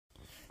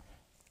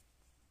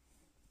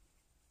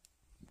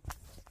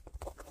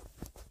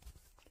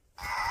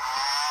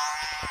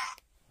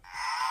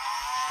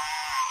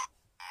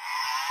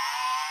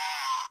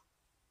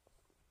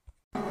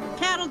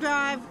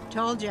drive.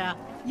 Told ya.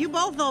 You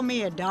both owe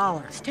me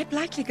 $1. Step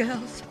lightly,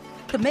 girls.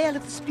 The male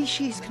of the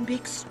species can be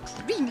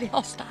extremely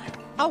hostile.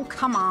 Oh,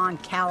 come on,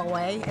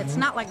 Calloway. It's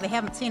not like they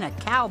haven't seen a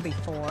cow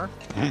before.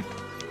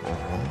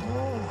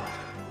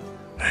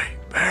 Hey,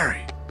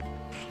 Barry.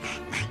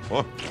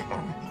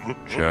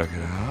 Check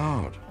it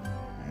out.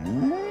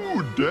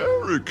 Ooh,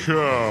 dairy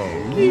cow.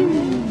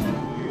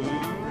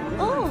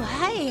 Oh,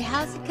 hey,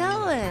 how's it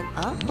going?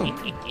 Oh,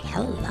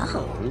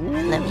 hello.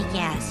 Let me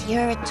guess,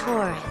 you're a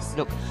tourist.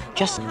 Look,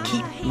 just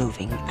keep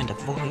moving and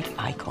avoid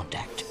eye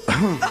contact.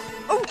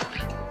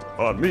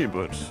 Pardon me,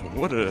 but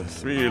what are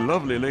three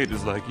lovely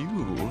ladies like you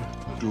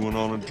Doing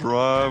on a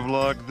drive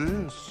like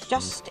this?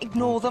 Just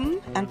ignore them,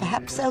 and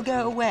perhaps they'll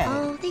go away.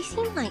 Oh, they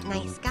seem like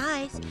nice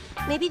guys.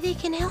 Maybe they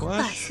can help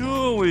Why, us.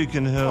 sure we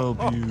can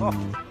help you.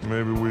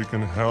 Maybe we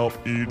can help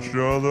each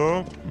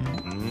other.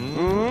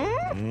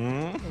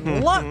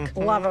 Look,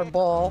 lover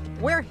bull,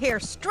 we're here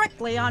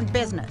strictly on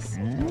business.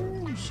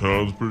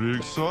 Sounds pretty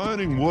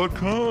exciting. What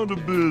kind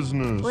of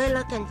business? We're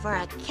looking for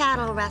a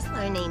cattle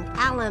rustler named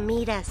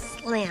Alameda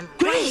Slim.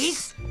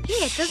 Grace!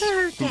 Yeah, it doesn't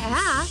hurt to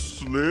ask.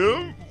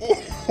 Slim?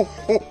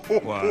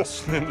 Why,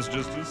 Slim's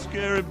just a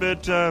scary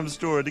bedtime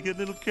story to get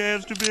little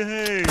calves to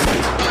behave.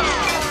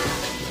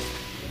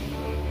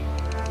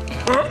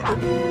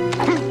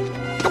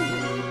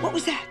 What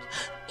was that?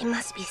 It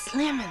must be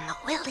Slim and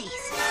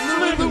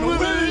the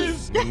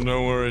Willies.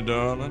 Don't worry,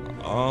 darling.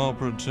 I'll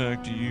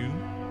protect you.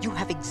 You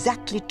have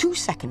exactly 2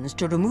 seconds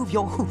to remove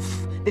your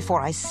hoof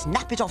before I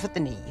snap it off at the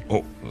knee.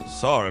 Oh,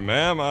 sorry,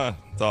 ma'am. I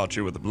thought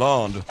you were the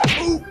blonde.